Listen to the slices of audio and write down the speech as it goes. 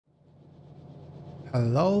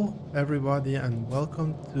Hello everybody and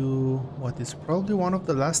welcome to what is probably one of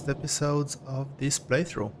the last episodes of this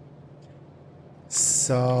playthrough.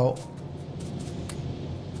 So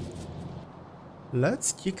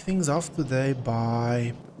let's kick things off today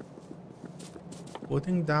by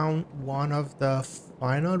putting down one of the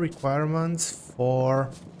final requirements for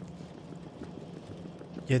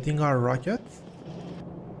getting our rocket.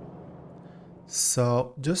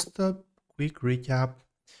 So just a quick recap.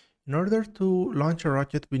 In order to launch a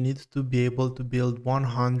rocket, we need to be able to build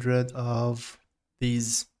 100 of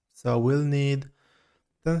these. So we'll need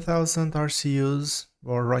 10,000 RCUs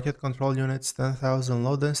or rocket control units, 10,000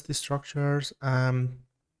 low density structures, and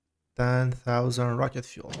 10,000 rocket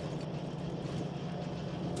fuel.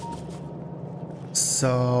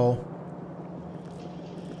 So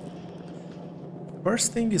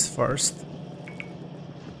first thing is first.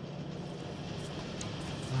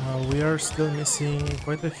 We are still missing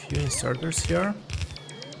quite a few inserters here.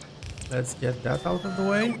 Let's get that out of the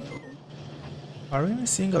way. Are we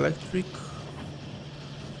missing electric?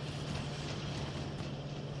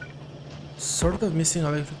 Sort of missing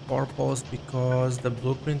electric power poles because the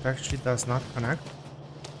blueprint actually does not connect.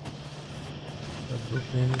 The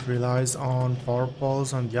blueprint relies on power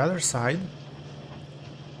poles on the other side.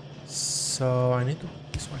 So I need to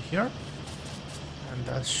put this one here and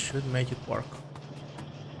that should make it work.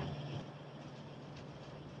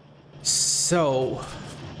 So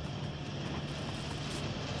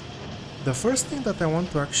the first thing that I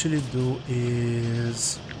want to actually do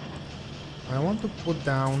is I want to put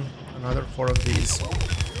down another 4 of these,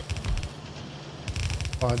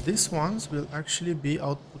 but these ones will actually be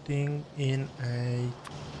outputting in a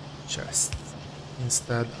chest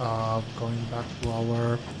instead of going back to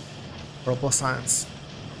our purple science.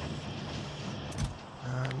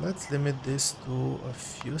 And let's limit this to a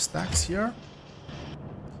few stacks here.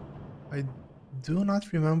 I do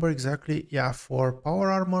not remember exactly. Yeah, for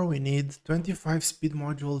power armor we need 25 speed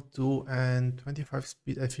module 2 and 25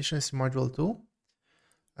 speed efficiency module 2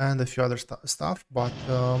 and a few other stuff, but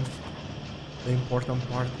the important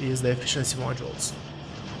part is the efficiency modules.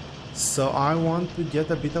 So I want to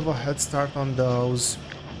get a bit of a head start on those.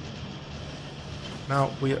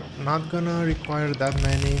 Now we're not gonna require that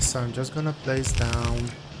many, so I'm just gonna place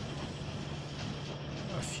down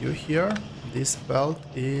a few here. This belt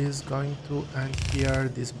is going to end here,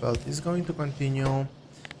 this belt is going to continue,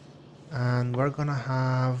 and we're gonna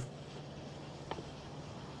have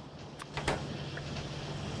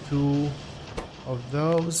 2 of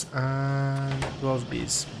those and 2 of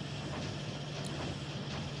these.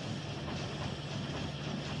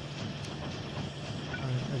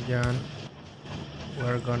 And again,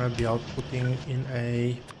 we're gonna be outputting in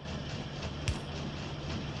a...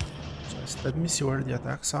 Just let me see where the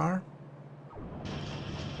attacks are.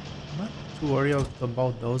 Not too worried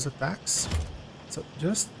about those attacks. So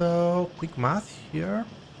just quick math here.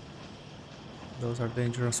 Those are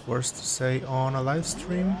dangerous words to say on a live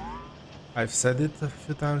stream. I've said it a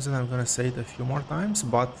few times and I'm gonna say it a few more times,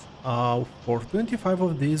 but for 25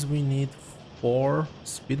 of these we need 4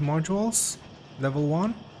 speed modules, level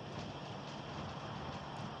 1.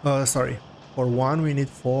 Sorry, for 1 we need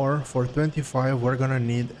 4, for 25 we're gonna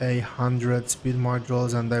need 100 speed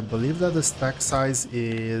modules, and I believe that the stack size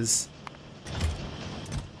is...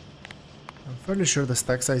 I'm fairly sure the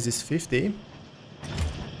stack size is 50.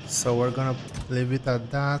 So we're gonna leave it at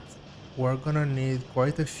that. We're gonna need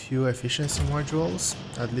quite a few efficiency modules,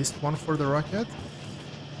 at least 1 for the rocket,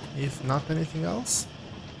 if not anything else.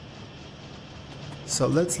 So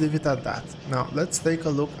let's leave it at that. Now let's take a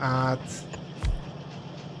look at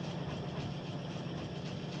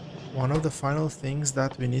one of the final things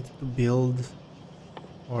that we need to build,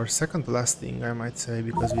 or second to last thing I might say,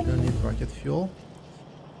 because we don't need rocket fuel.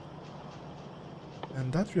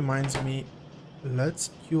 And that reminds me,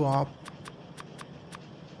 let's queue up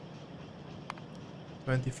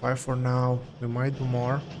 25 for now. We might do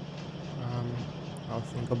more. I'll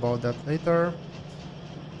think about that later.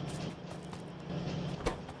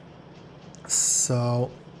 So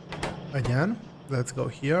again, let's go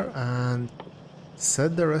here and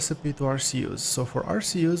set the recipe to RCUs. So for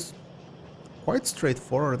RCUs, quite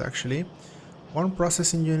straightforward actually. 1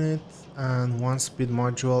 processing unit and 1 speed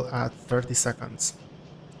module at 30 seconds.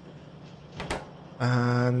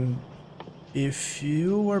 And if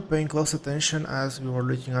you were paying close attention as we were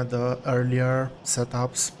looking at the earlier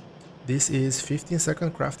setups, this is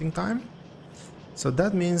 15-second crafting time. So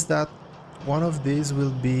that means that 1 of these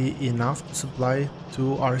will be enough to supply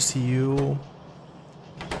 2 RCU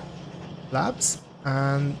labs,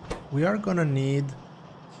 and we are gonna need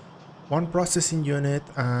 1 processing unit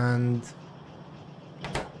and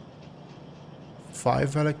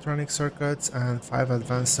 5 electronic circuits and 5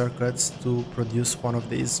 advanced circuits to produce one of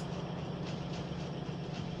these.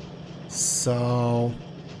 So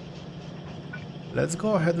let's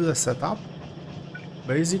go ahead with the setup.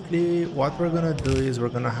 Basically what we're gonna do is we're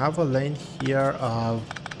gonna have a lane here of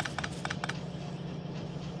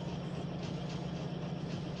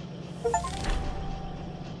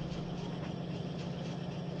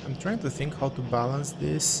I'm trying to think how to balance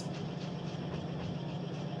this.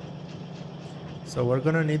 So we're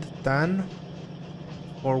gonna need 10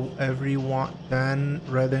 for every one, 10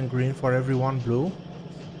 red and green for every one blue.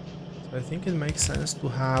 So I think it makes sense to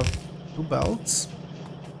have 2 belts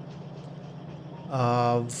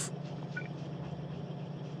of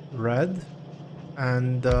red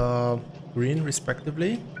and green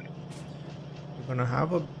respectively. We're gonna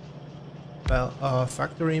have a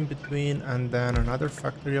factory in between and then another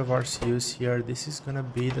factory of RCUs here. This is gonna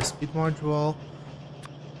be the speed module.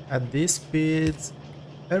 At this speed,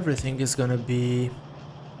 everything is gonna be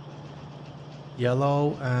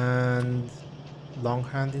yellow and long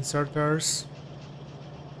hand inserters.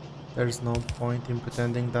 There's no point in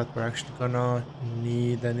pretending that we're actually gonna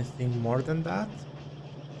need anything more than that.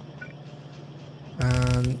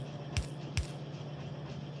 And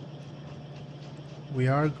we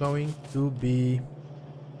are going to be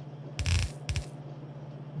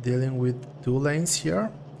dealing with 2 lanes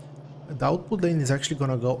here. The output lane is actually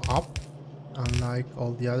gonna go up, unlike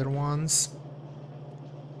all the other ones.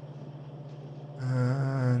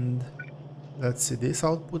 And let's see, this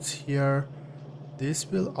outputs here. This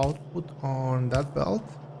will output on that belt.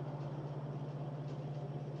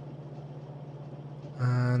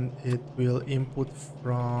 And it will input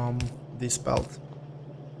from this belt.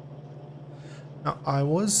 Now, I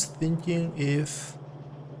was thinking if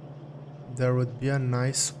there would be a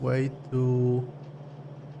nice way to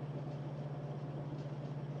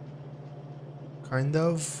kind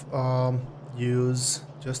of use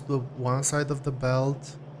just the one side of the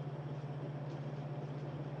belt,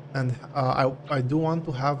 and I do want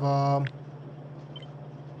to have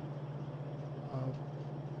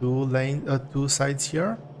two sides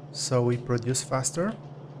here, so we produce faster.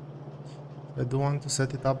 I do want to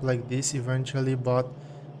set it up like this eventually, but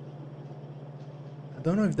I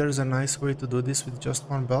don't know if there's a nice way to do this with just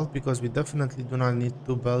one belt, because we definitely do not need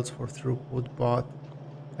 2 belts for throughput, but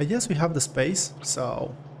I guess we have the space,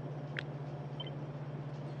 so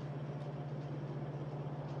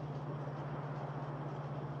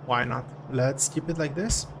why not? Let's keep it like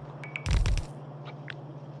this.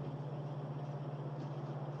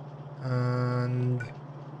 And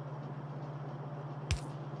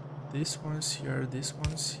this one's here, this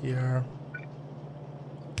one's here,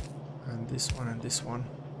 and this one and this one.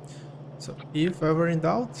 So if ever in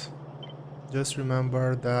doubt, just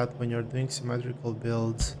remember that when you're doing symmetrical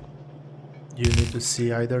builds, you need to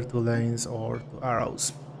see either 2 lanes or 2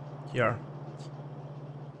 arrows here.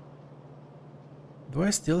 Do I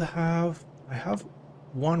still have... I have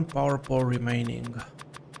 1 power pole remaining.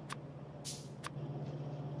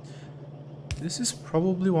 This is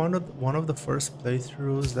probably one of the first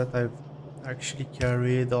playthroughs that I've actually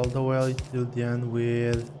carried all the way till the end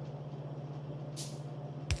with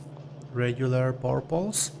regular power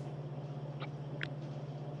poles.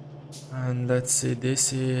 And let's see,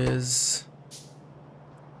 this is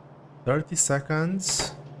 30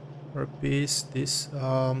 seconds per piece. This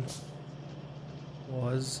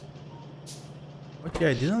was...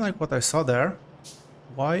 Okay, I didn't like what I saw there.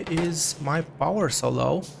 Why is my power so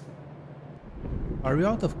low? Are we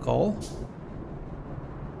out of coal?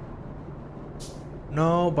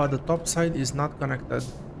 No, but the top side is not connected.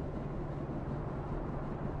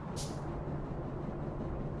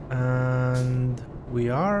 And we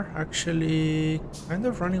are actually kind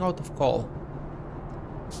of running out of coal.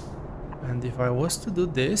 And if I was to do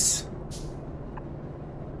this...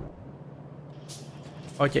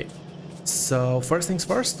 Okay, so first things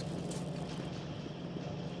first.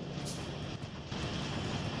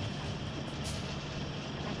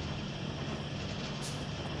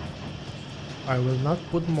 I will not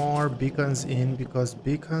put more beacons in, because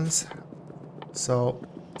beacons... So,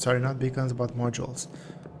 sorry, not beacons, but modules.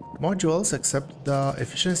 Modules, except the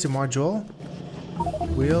efficiency module,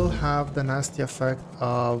 will have the nasty effect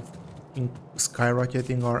of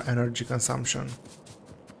skyrocketing our energy consumption.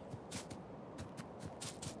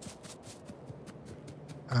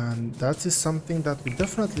 And that is something that we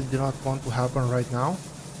definitely do not want to happen right now.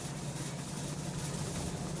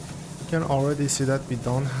 You can already see that we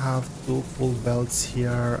don't have 2 full belts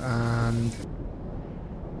here, and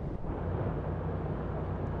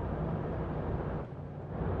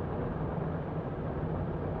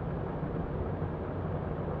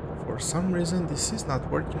for some reason this is not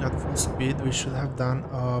working at full speed. We should have done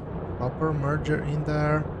a proper merger in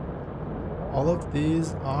there. All of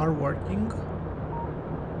these are working.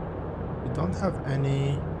 We don't have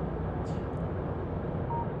any.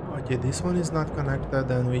 Okay, this one is not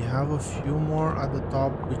connected, and we have a few more at the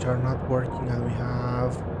top which are not working, and we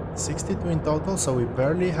have 62 in total, so we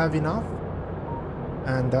barely have enough.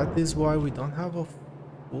 And that is why we don't have a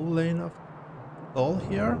full lane of coal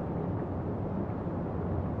here.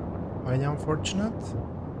 Quite unfortunate.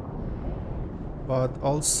 But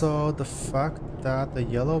also the fact that the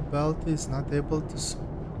yellow belt is not able to...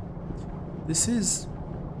 This is,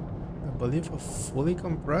 I believe, a fully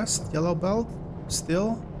compressed yellow belt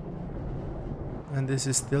still. And this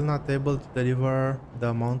is still not able to deliver the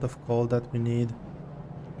amount of coal that we need.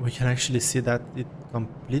 We can actually see that it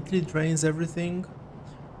completely drains everything.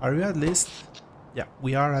 Are we at least? Yeah,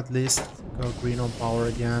 we are at least green on power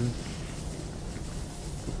again.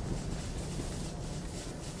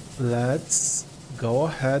 Let's go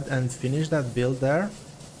ahead and finish that build there.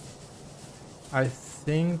 I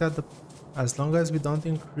think that as long as we don't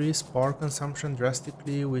increase power consumption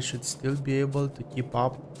drastically, we should still be able to keep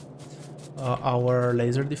up our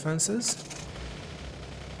laser defenses.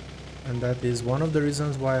 And that is one of the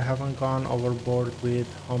reasons why I haven't gone overboard with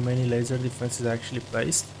how many laser defenses I actually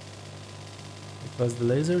placed. Because the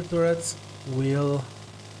laser turrets will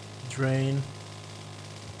drain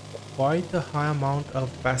quite a high amount of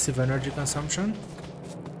passive energy consumption.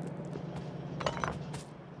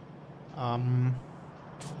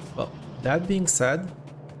 Well, that being said,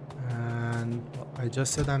 and I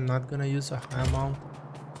just said I'm not gonna use a high amount.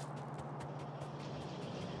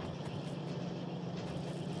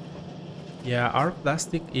 Yeah, our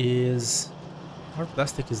plastic is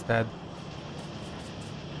dead.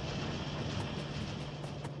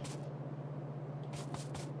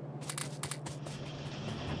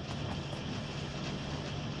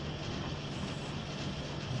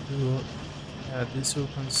 Yeah, this will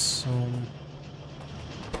consume.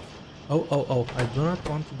 Oh, I do not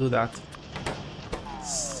want to do that.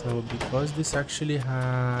 So because this actually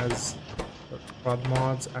has prod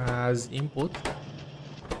mods as input,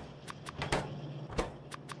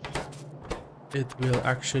 it will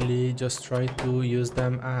actually just try to use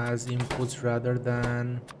them as inputs rather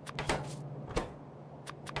than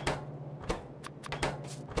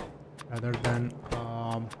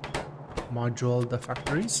module the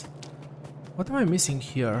factories. What am I missing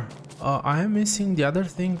here? I am missing the other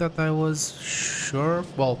thing that I was sure...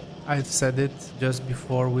 Well, I said it just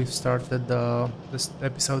before we started this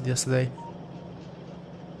episode yesterday.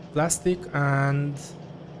 Plastic and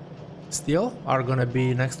steel are gonna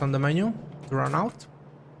be next on the menu to run out.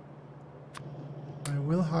 I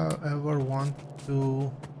will, however, want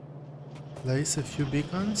to place a few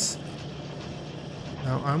beacons.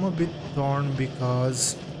 Now I'm a bit torn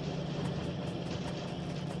because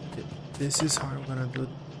this is how I'm gonna do it.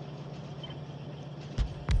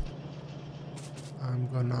 I'm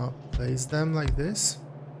gonna place them like this.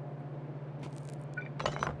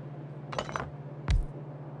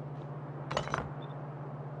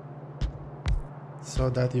 So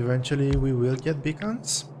that eventually we will get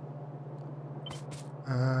beacons.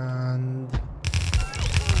 And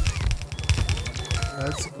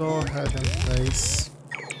let's go ahead and place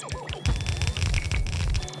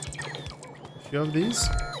a few of these.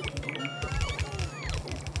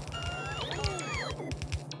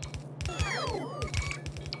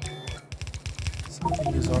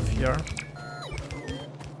 Something is off here.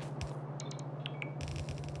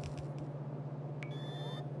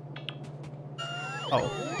 Oh.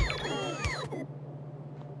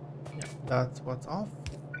 Yeah, that's what's off.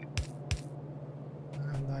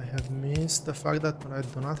 And I have missed the fact that I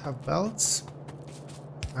do not have belts.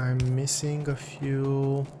 I'm missing a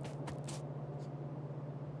few...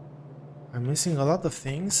 I'm missing a lot of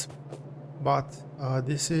things. But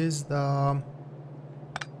this is the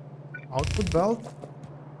output belt.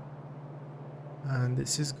 And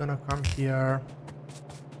this is gonna come here.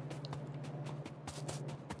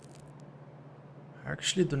 I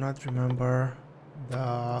actually do not remember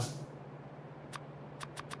the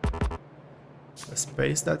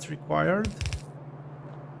space that's required,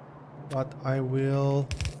 but I will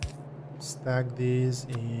stack these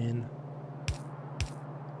in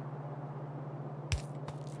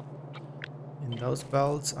those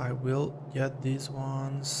belts. I will get these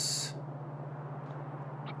ones.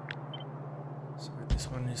 So this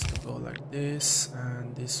one needs to go like this,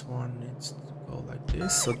 and this one needs to go like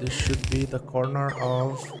this. So this should be the corner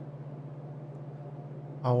of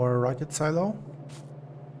our rocket silo.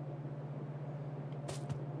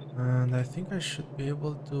 And I think I should be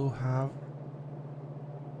able to have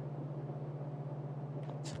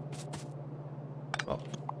Well,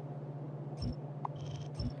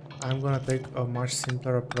 I'm gonna take a much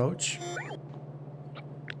simpler approach.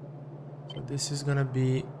 So this is gonna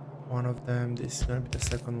be one of them, this is gonna be the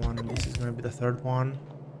second one, and this is gonna be the third one.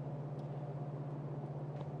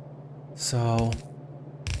 So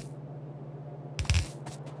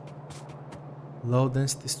low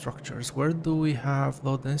density structures. Where do we have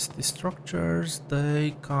low density structures?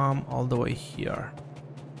 They come all the way here.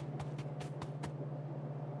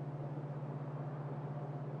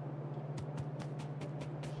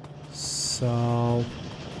 So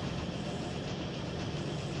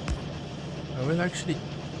I will actually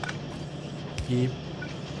keep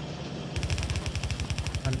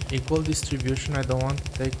an equal distribution. I don't want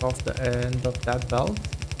to take off the end of that belt.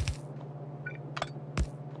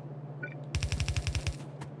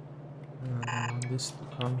 And I want this to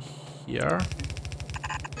come here.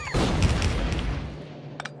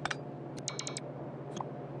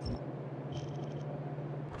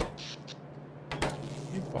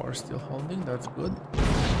 Okay, power still holding, that's good.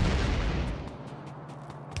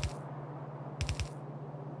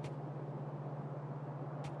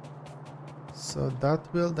 So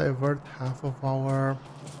that will divert half of our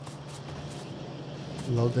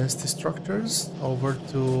low density structures over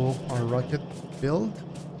to our rocket build.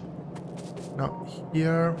 Now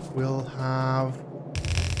here we'll have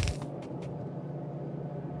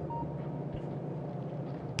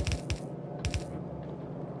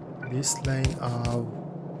this lane of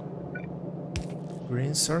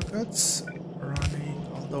green circuits running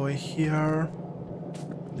all the way here.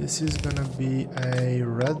 This is gonna be a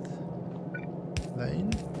red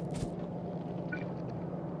lane.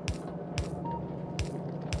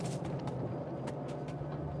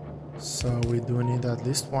 So we do need at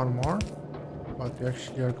least one more, but we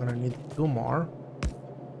actually are gonna need two more.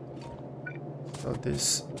 So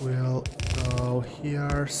this will go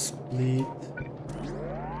here, split.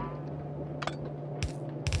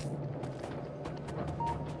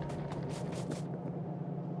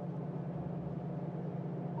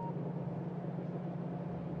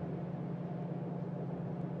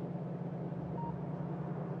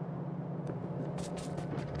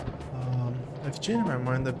 I've changed my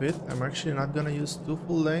mind a bit. I'm actually not gonna use two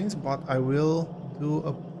full lanes, but I will do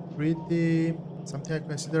a something I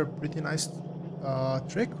consider a pretty nice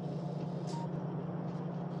trick.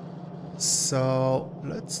 So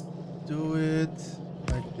let's do it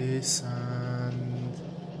like this and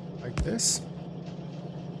like this.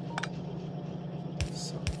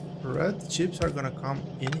 So red chips are gonna come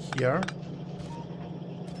in here,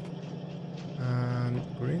 and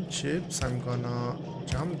green chips I'm gonna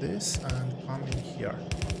jump this and come in here.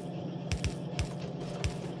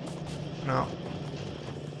 Now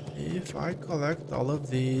if I collect all of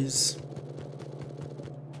these,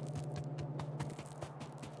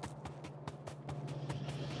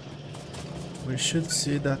 we should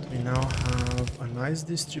see that we now have a nice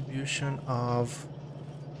distribution of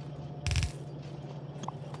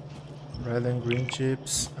red and green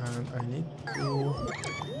chips, and I need to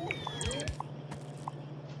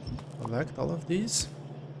collect all of these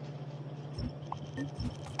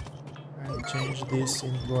and change this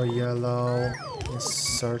into a yellow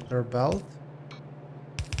inserter belt.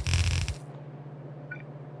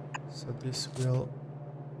 So this will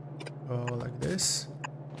go like this.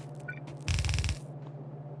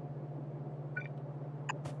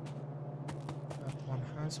 That one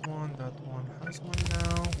has one, that one has one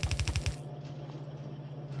now.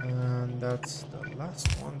 And that's the last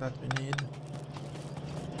one that we need.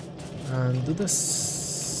 And do the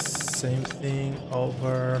same thing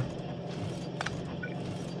over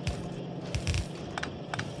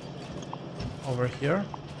here.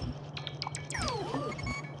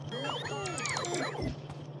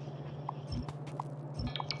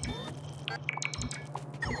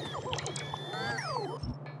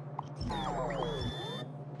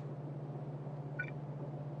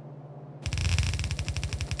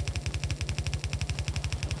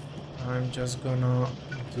 I'm just gonna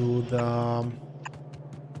do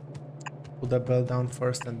put the belt down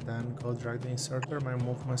first and then go drag the inserter. My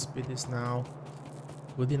movement speed is now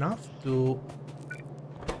good enough to...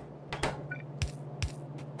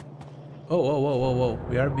 Oh,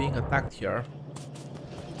 we are being attacked here.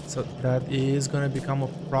 So that is gonna become a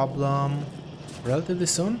problem relatively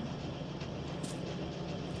soon.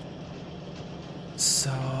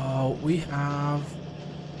 So we have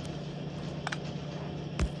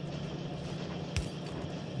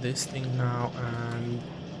this thing now, and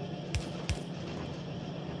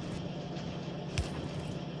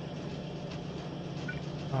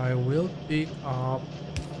I will pick up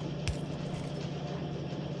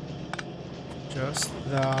just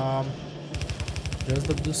the just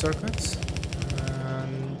the blue circuits,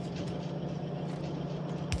 and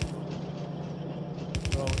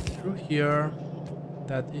go through here.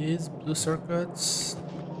 That is blue circuits.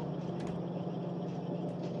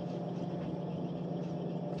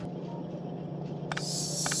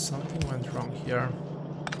 Something went wrong here.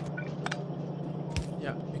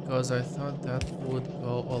 Yeah, because I thought that would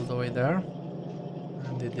go all the way there,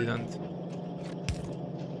 and it didn't.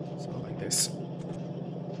 So like this.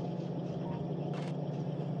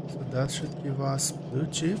 So that should give us blue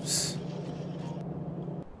chips.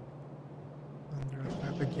 Under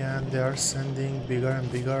attack again, they are sending bigger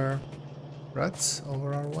and bigger threats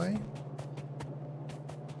over our way.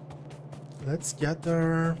 Let's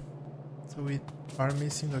gather. So we are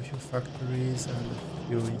missing a few factories and a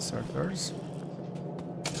few inserters.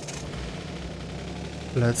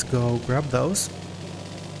 Let's go grab those.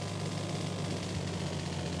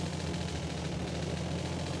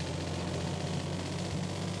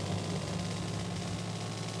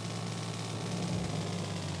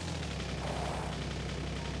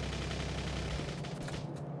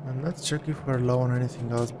 And let's check if we're low on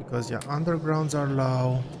anything else, because yeah, undergrounds are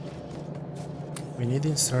low. We need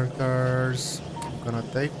inserters. I'm gonna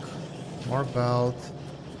take more belt.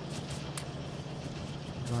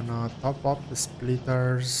 I'm gonna top up the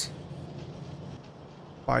splitters.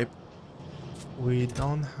 Pipe. We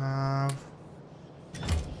don't have...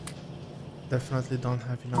 Definitely don't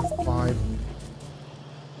have enough pipe.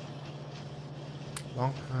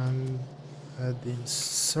 Long hand head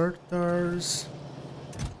inserters.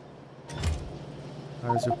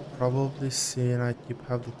 As you've probably seen, I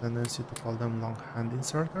have the tendency to call them long hand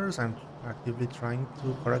inserters. I'm actively trying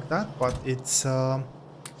to correct that, but it's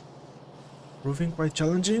proving quite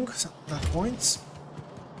challenging at points.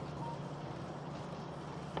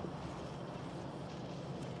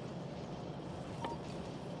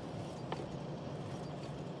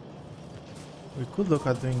 We could look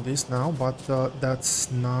at doing this now, but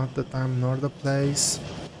that's not the time nor the place.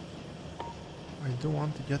 I do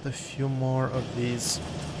want to get a few more of these.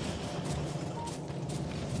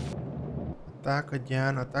 Attack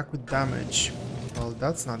again, attack with damage. Well,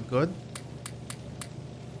 that's not good.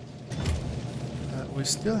 We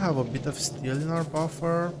still have a bit of steel in our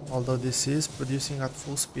buffer, although this is producing at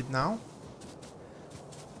full speed now.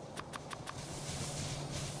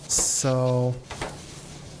 So,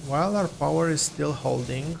 while our power is still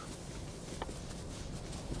holding,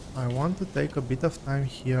 I want to take a bit of time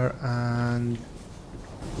here and...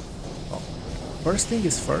 Well, first thing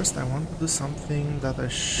is first, I want to do something that I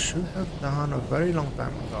should have done a very long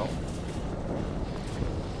time ago.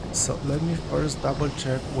 So let me first double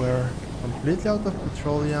check we're completely out of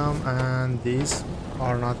petroleum and these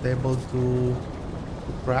are not able to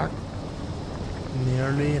crack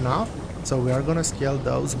nearly enough. So we are gonna scale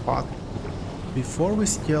those, but before we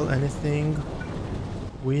scale anything,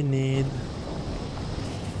 we need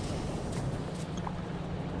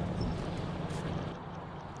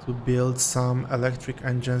to build some electric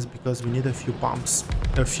engines because we need a few pumps.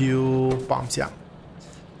 Yeah.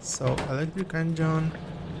 So electric engine.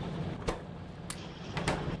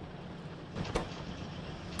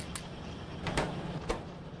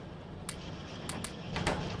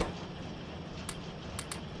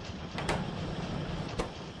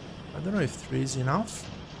 I don't know if 3 is enough.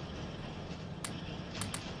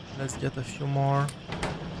 Let's get a few more.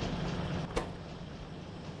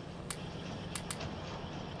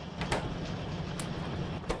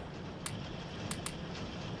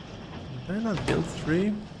 Did I not build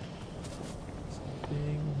 3?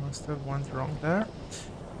 Something must have went wrong there.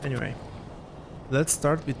 Anyway, let's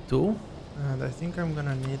start with 2. And I think I'm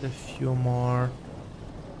gonna need a few more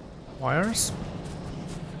wires.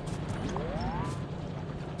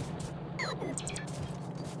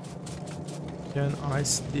 Can I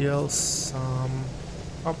steal some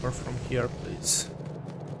copper from here, please?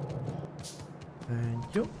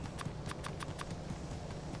 Thank you.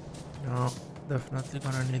 Now, definitely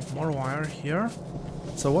gonna need more wire here.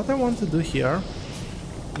 So what I want to do here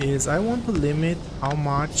is I want to limit how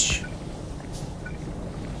much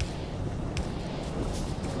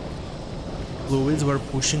fluids we're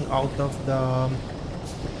pushing out of the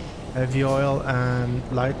heavy oil and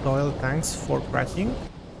light oil tanks for cracking.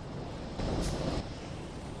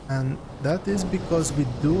 And that is because we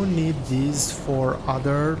do need these for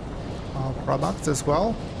other products as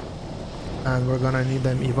well, and we're gonna need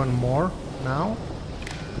them even more now.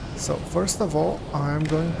 So first of all, I'm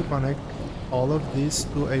going to connect all of this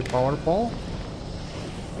to a power pole,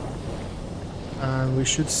 and we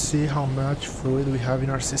should see how much fluid we have in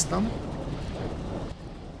our system.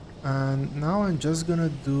 And now I'm just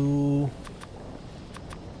gonna do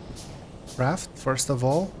craft, first of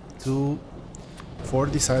all, 4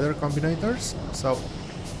 decider combinators. So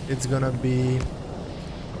it's gonna be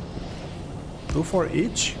 2 for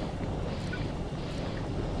each.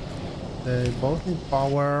 They both need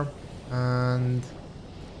power, and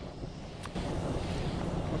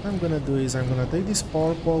what I'm gonna do is I'm gonna take this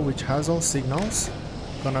power pole which has all signals,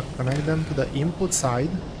 gonna connect them to the input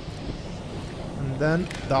side, and then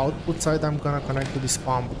the output side I'm gonna connect to this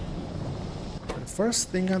pump. The first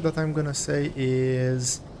thing that I'm gonna say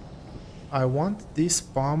is I want this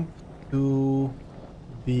pump to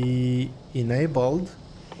be enabled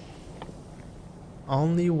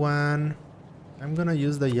only when I'm gonna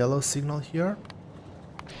use the yellow signal here,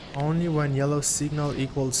 only when yellow signal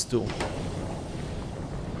equals 2.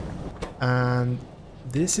 And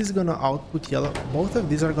this is gonna output yellow, both of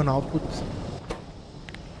these are gonna output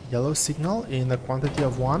yellow signal in a quantity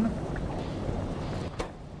of 1.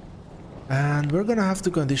 And we're gonna have 2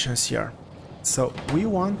 conditions here. So we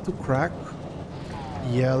want to crack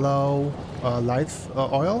yellow light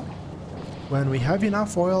oil when we have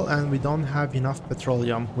enough oil and we don't have enough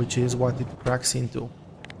petroleum, which is what it cracks into.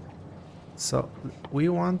 So we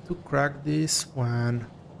want to crack this when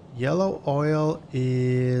yellow oil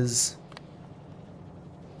is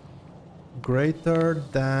greater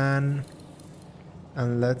than,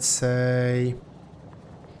 and let's say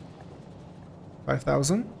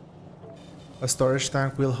 5,000. A storage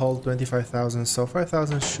tank will hold 25,000, so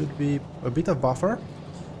 5,000 should be a bit of buffer.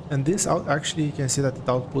 And this actually you can see that it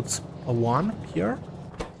outputs a 1 here.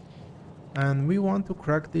 And we want to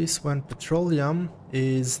crack this when petroleum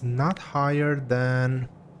is not higher than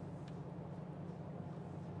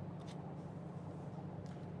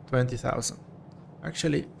 20,000.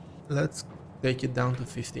 Actually, let's take it down to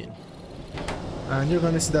 15. And you're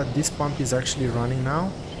gonna see that this pump is actually running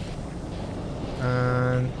now.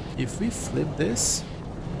 And if we flip this,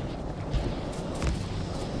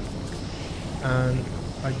 and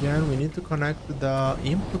again we need to connect the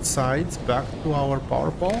input sides back to our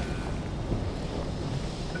power pole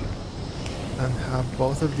and have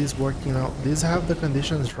both of these working out. These have the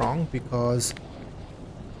conditions wrong because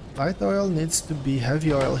light oil needs to be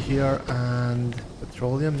heavy oil here and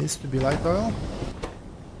petroleum needs to be light oil.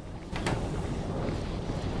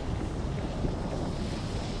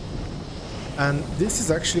 And this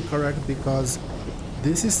is actually correct because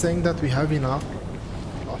this is saying that we have enough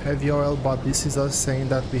heavy oil, but this is us saying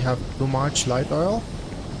that we have too much light oil.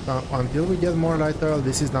 Until we get more light oil,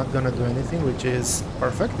 this is not gonna do anything, which is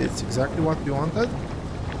perfect. It's exactly what we wanted.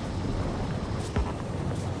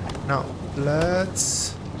 Now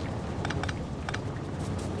let's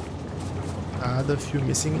add a few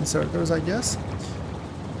missing inserters, I guess.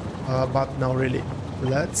 But no, really,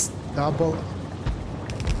 let's double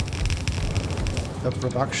the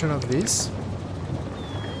production of this.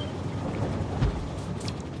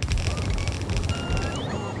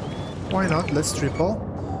 Why not? Let's triple.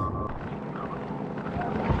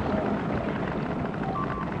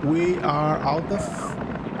 We are out of...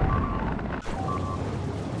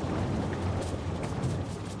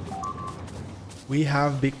 We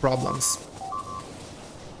have big problems.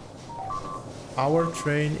 Our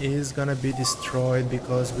train is gonna be destroyed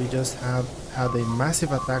because we just have had a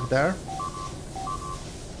massive attack there.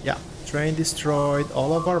 Yeah, train destroyed.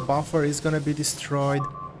 All of our buffer is gonna be destroyed.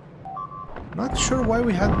 Not sure why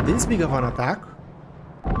we had this big of an attack.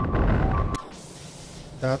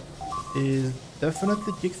 That is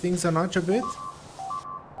definitely kick things a notch a bit.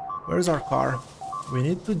 Where's our car? We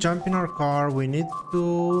need to jump in our car. We need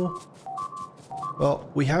to... Well,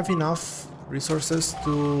 we have enough resources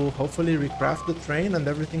to hopefully recraft the train and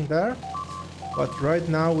everything there. But right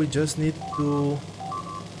now we just need to...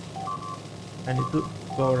 I need to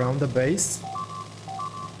go around the base.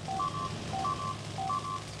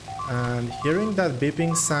 And hearing that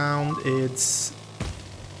beeping sound, it's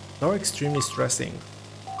so extremely stressing.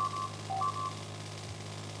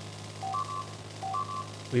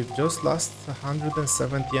 We've just lost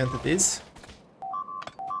 170 entities.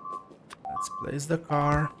 Let's place the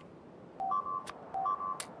car.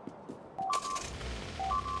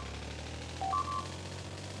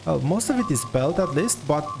 Well, most of it is built at least,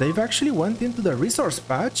 but they've actually went into the resource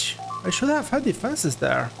patch. I should have had defenses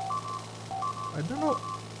there. I don't know.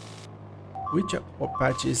 Which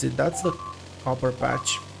patch is it? That's the copper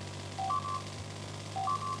patch.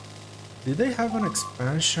 Did they have an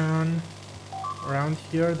expansion around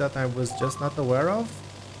here that I was just not aware of?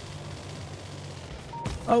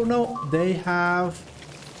 Oh no, they have...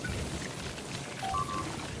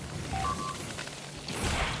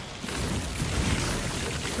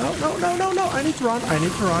 No, no, no, no, no, I need to run, I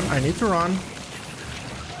need to run, I need to run.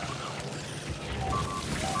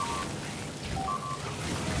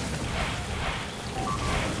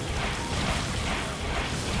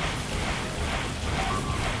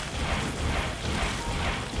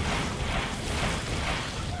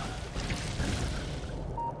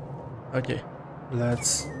 Okay,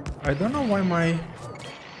 let's... I don't know why my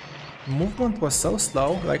movement was so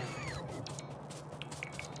slow. Like,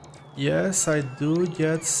 yes, I do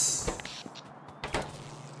get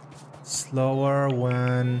slower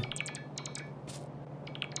when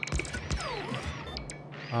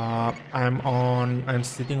I'm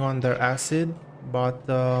sitting on their acid, but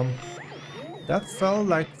that felt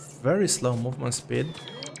like very slow movement speed,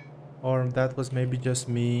 or that was maybe just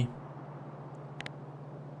me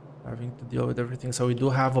having to deal with everything. So we do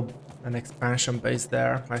have an expansion base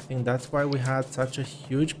there. I think that's why we had such a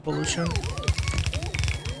huge pollution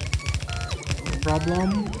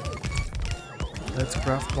problem. Let's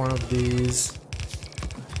craft one of these.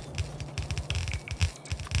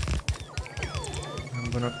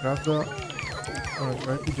 I'm gonna craft the... I'm gonna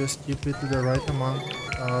try to just keep it to the right amount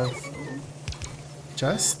of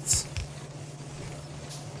chests.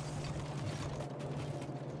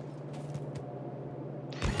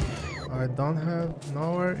 I don't have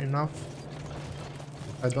nowhere enough.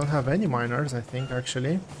 I don't have any miners, I think,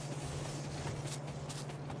 actually.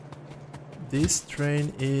 This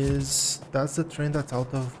train is... that's the train that's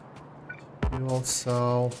out of fuel,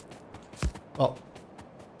 so... well,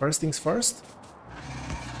 first things first.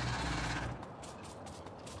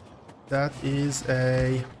 That is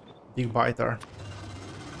a big biter.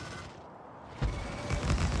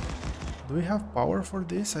 Do we have power for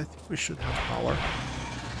this? I think we should have power.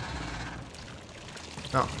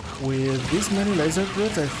 Now, with this many laser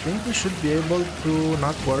turrets, I think we should be able to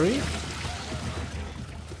not worry.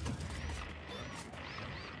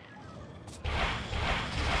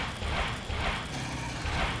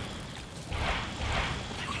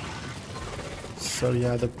 So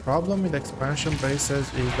yeah, the problem with expansion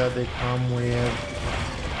bases is that they come with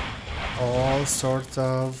all sorts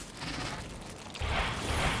of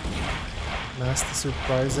nasty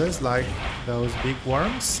surprises, like those big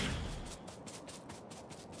worms.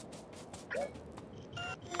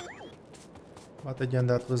 But again,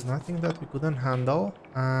 that was nothing that we couldn't handle,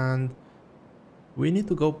 and we need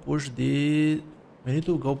to go push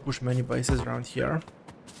many bases around here.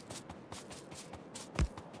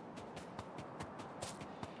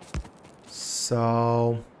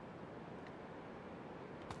 So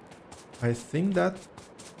I think that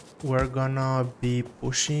we're gonna be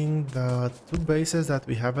pushing the 2 bases that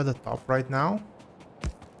we have at the top right now,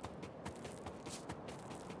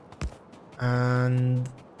 and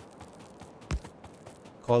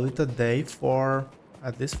call it a day for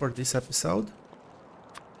at least for this episode.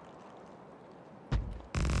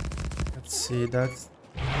 Let's see, that's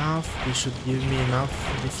enough. This should give me enough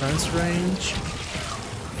defense range.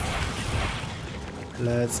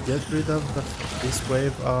 Let's get rid of this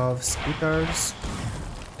wave of spitters.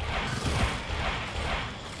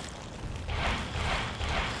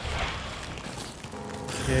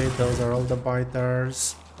 Okay, those are all the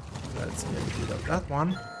biters. Let's get rid of that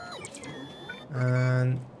one.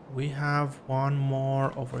 And we have one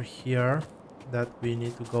more over here that we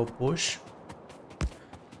need to go push.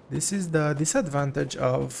 This is the disadvantage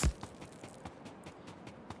of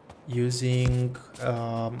using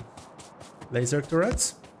laser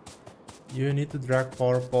turrets. You need to drag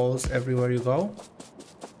power poles everywhere you go.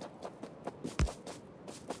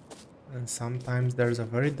 And sometimes there's a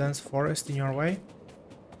very dense forest in your way.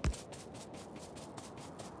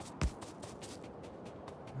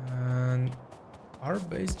 And our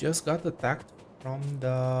base just got attacked from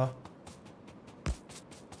the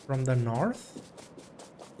north.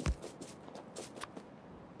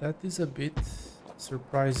 That is a bit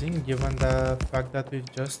surprising given the fact that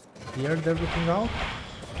we've just cleared everything out.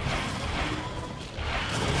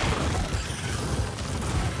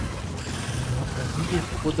 I think we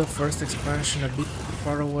put the first expansion a bit too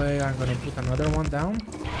far away. I'm gonna put another one down.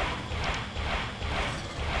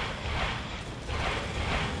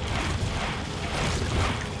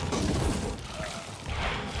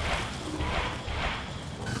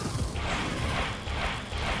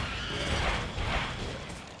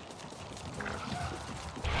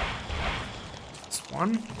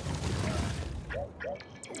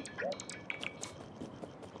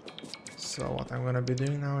 So what I'm gonna be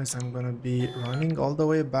doing now is I'm gonna be running all the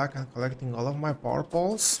way back and collecting all of my power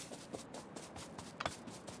poles,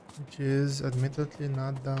 which is admittedly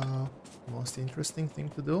not the most interesting thing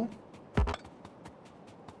to do,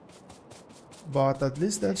 but at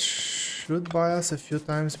least that should buy us a few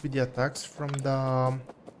times with the attacks from the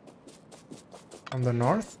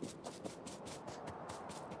north.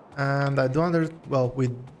 And I do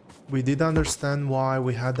we did understand why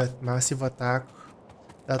we had that massive attack.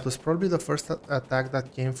 That was probably the first attack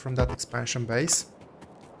that came from that expansion base.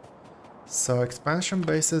 So expansion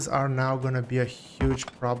bases are now gonna be a huge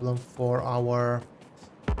problem for our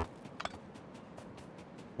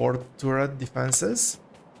port turret defenses.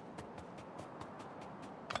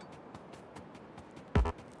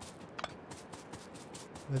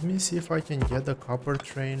 Let me see if I can get the copper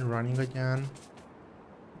train running again.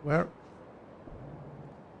 Where?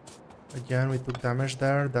 Again, we took damage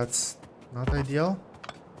there. That's not ideal.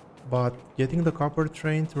 But getting the copper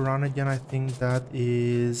train to run again, I think that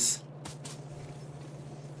is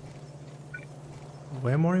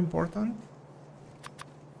way more important.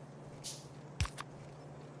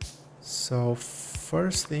 So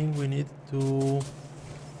first thing we need to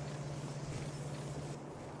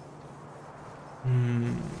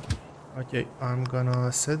okay, I'm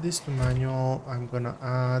gonna set this to manual. I'm gonna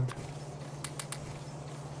add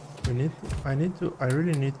I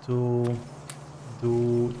really need to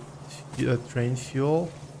do train fuel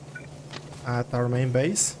at our main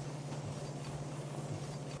base.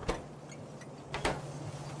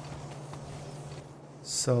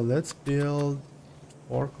 So let's build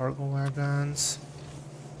 4 cargo wagons.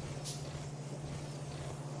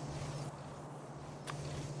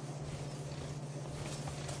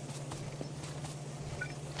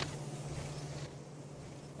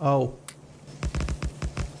 Oh,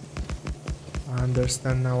 I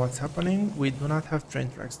understand now what's happening. We do not have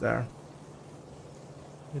train tracks there.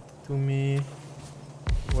 It took me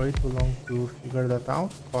way too long to figure that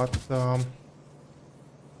out, but I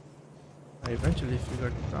eventually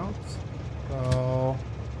figured it out. So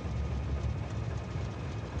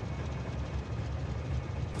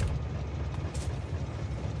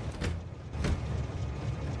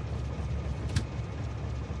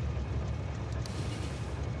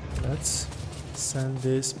let's send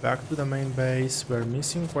this back to the main base. We're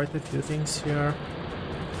missing quite a few things here.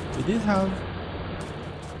 We did have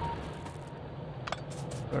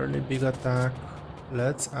fairly big attack.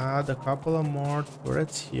 Let's add a couple of more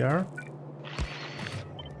turrets here.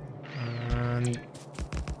 And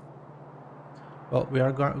well, we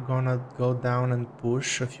are gonna go down and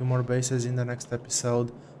push a few more bases in the next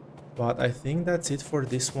episode. But I think that's it for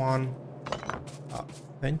this one.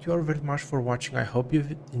 Thank you all very much for watching. I hope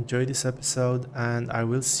you've enjoyed this episode, and I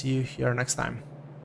will see you here next time.